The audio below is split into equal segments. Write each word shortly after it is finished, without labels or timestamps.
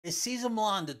Is Cesar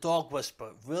Millan, the dog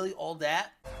whisperer, really all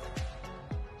that?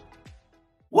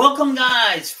 Welcome,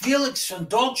 guys. Felix from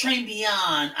Dog Train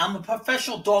Beyond. I'm a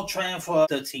professional dog trainer for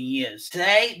 13 years.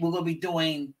 Today, we're going to be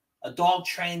doing a dog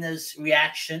trainer's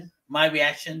reaction, my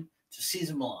reaction to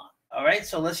Cesar Millan. All right,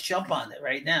 so let's jump on it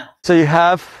right now. So you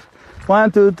have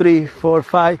 1, 2, 3, 4,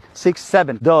 5, 6,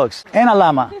 7 dogs and a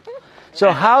llama.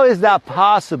 So how is that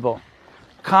possible?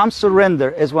 Calm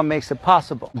surrender is what makes it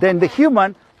possible. Then the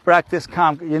human practice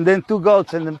calm, and then 2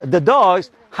 goats, and the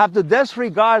dogs have to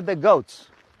disregard the goats.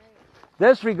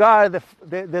 Disregard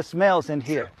the smells in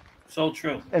here. So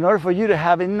true. In order for you to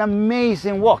have an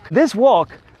amazing walk. This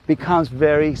walk becomes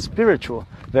very spiritual,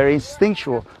 very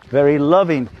instinctual, very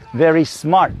loving, very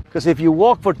smart. Because if you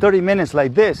walk for 30 minutes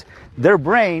like this, their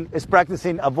brain is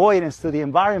practicing avoidance to the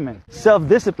environment,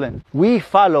 self-discipline. We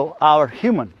follow our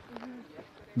human.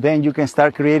 Then you can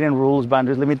start creating rules,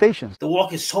 boundaries, limitations. The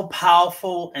walk is so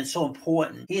powerful and so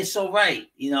important. He is so right.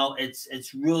 You know, it's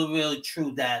really, really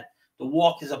true that the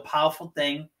walk is a powerful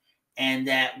thing, and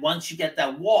that once you get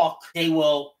that walk, they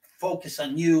will focus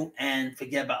on you and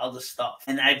forget about other stuff.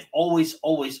 And I've always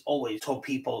told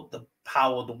people the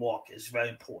power of the walk is very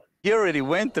important. You already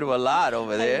went through a lot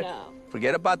over there.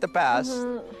 Forget about the past.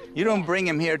 You don't bring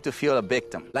him here to feel a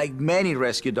victim. Like many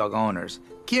rescue dog owners,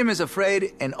 Kim is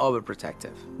afraid and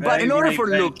overprotective. But in order for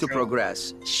Luke to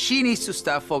progress, she needs to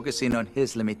stop focusing on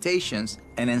his limitations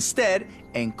and instead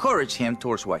encourage him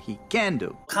towards what he can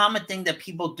do. Common thing that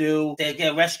people do, they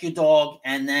get a rescue dog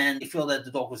and then they feel that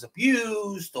the dog was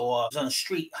abused or was on the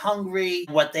street hungry.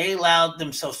 What they allowed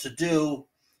themselves to do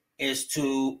is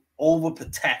to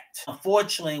overprotect.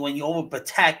 Unfortunately, when you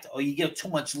overprotect or you give too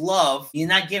much love, you're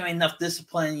not giving enough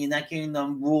discipline, you're not giving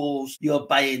them rules, you're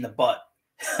biting the butt.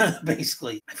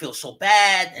 Basically, I feel so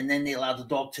bad, and then they allow the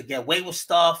dog to get away with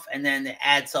stuff, and then it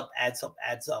adds up.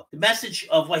 The message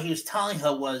of what he was telling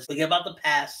her was forget about the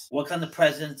past, work on the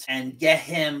present, and get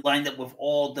him lined up with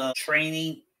all the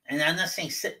training. And I'm not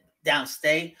saying sit down,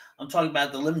 stay. I'm talking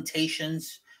about the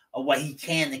limitations of what he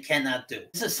can and cannot do.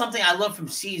 This is something I learned from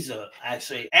Cesar,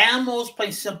 actually. Animals,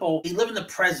 plain simple, they live in the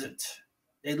present.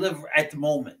 They live at the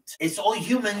moment. It's only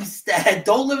humans that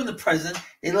don't live in the present.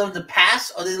 They live in the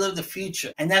past or they live in the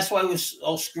future. And that's why we're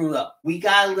all screwed up. We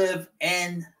gotta live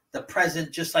in the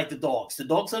present just like the dogs. The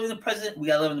dogs live in the present. We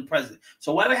gotta live in the present.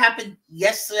 So whatever happened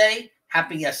yesterday,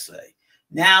 happened yesterday.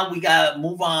 Now we gotta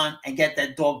move on and get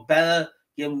that dog better,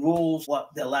 give them rules,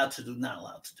 what they're allowed to do, not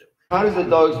allowed to do. How does the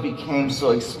dogs become so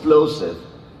explosive,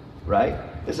 right?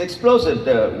 It's explosive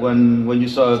when you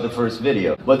saw the first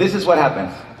video. But this is what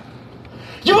happens.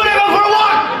 You want to go for a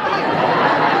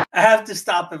walk? I have to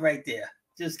stop it right there.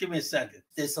 Just give me a second.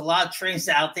 There's a lot of trainers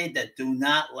out there that do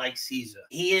not like Cesar.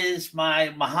 He is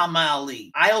my Muhammad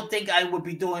Ali. I don't think I would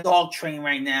be doing dog training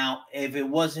right now if it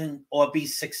wasn't, or be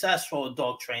successful at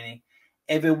dog training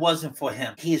if it wasn't for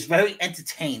him. He is very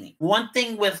entertaining. One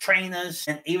thing with trainers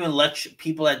and even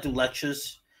people that do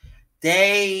lectures,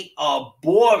 they are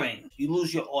boring. You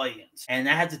lose your audience. And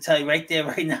I have to tell you right there,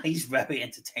 right now, he's very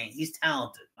entertaining. He's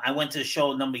talented. I went to a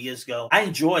show a number of years ago. I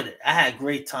enjoyed it. I had a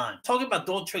great time. Talking about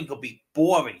dog training could be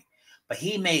boring, but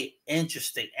he made it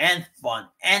interesting and fun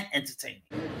and entertaining.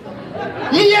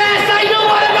 Yes, I do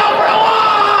want to go for a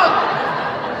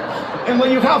walk! And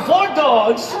when you have 4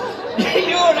 dogs,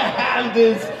 you're going to have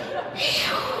this...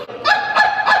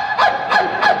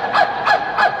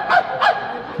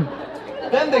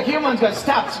 Then the humans go,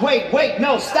 stop, wait,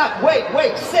 no, stop, wait,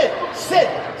 sit,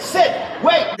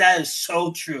 wait. That is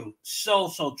so true. So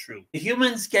true. The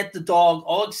humans get the dog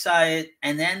all excited,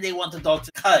 and then they want the dog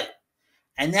to cut it.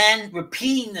 And then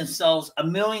repeating themselves a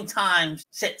million times,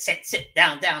 sit,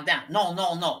 down.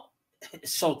 No.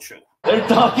 It's so true. They're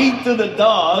talking to the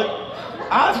dog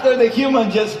after the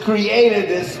human just created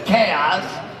this chaos.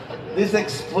 This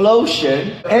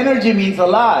explosion. Energy means a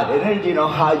lot. Energy, you know,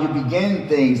 how you begin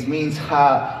things means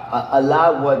a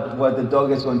lot what the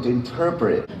dog is going to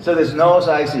interpret. So there's nose,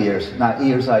 eyes, ears, not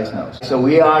ears, eyes, nose. So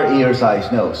we are ears,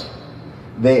 eyes, nose.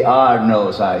 They are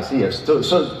nose, eyes, ears.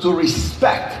 So to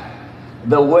respect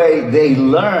the way they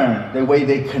learn, the way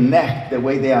they connect, the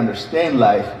way they understand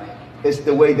life, is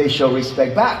the way they show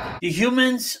respect back. The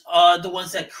humans are the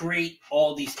ones that create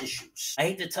all these issues. I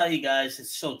hate to tell you guys,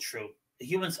 it's so true. The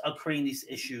humans are creating these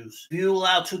issues. If you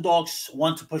allow 2 dogs,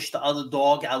 one to push the other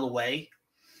dog out of the way,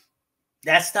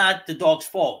 that's not the dog's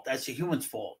fault. That's the human's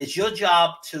fault. It's your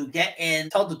job to get in,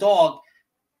 tell the dog,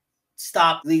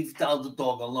 stop, leave the other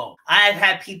dog alone. I've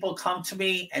had people come to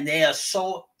me and they are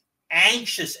so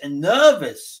anxious and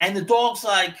nervous. And the dog's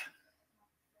like,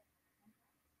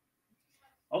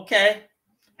 okay.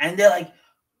 And they're like,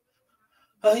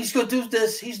 oh, he's going to do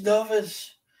this. He's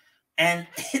nervous. and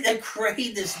they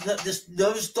create this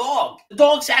nervous dog. The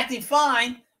dog's acting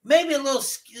fine, maybe a little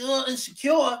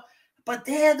insecure, but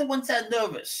they're the ones that are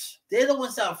nervous. They're the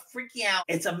ones that are freaking out.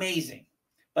 It's amazing,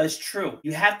 but it's true.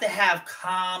 You have to have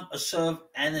calm, assertive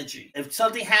energy. If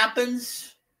something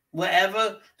happens,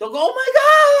 wherever, they'll go, oh my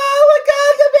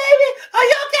God, the baby, are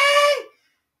you okay?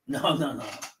 No.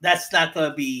 That's not going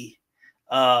to be,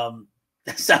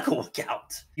 that's not going to work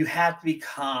out. You have to be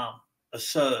calm,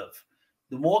 assertive.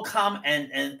 The more calm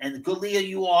and the good leader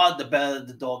you are, the better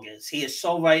the dog is. He is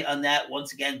so right on that.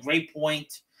 Once again, great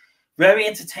point. Very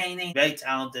entertaining, very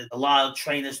talented. A lot of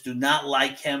trainers do not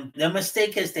like him. Their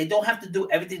mistake is they don't have to do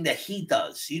everything that he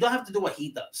does. You don't have to do what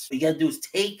he does. What you got to do is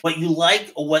take what you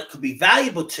like or what could be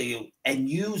valuable to you and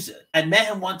use it. I met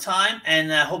him one time,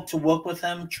 and I hope to work with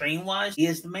him training-wise. He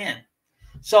is the man.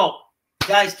 So,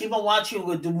 guys, keep on watching.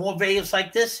 We'll do more videos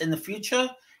like this in the future.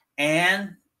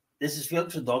 And this is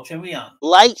Felix with Dog Train Beyond.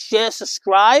 Like, share,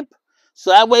 subscribe,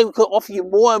 so that way we can offer you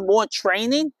more and more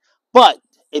training. But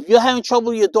if you're having trouble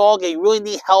with your dog and you really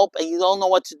need help and you don't know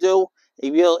what to do,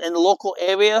 if you're in the local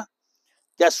area,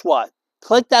 guess what?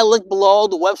 Click that link below,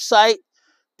 the website,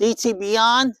 DT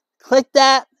Beyond. Click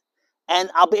that, and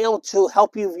I'll be able to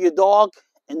help you with your dog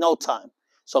in no time.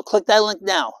 So click that link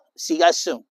now. See you guys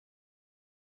soon.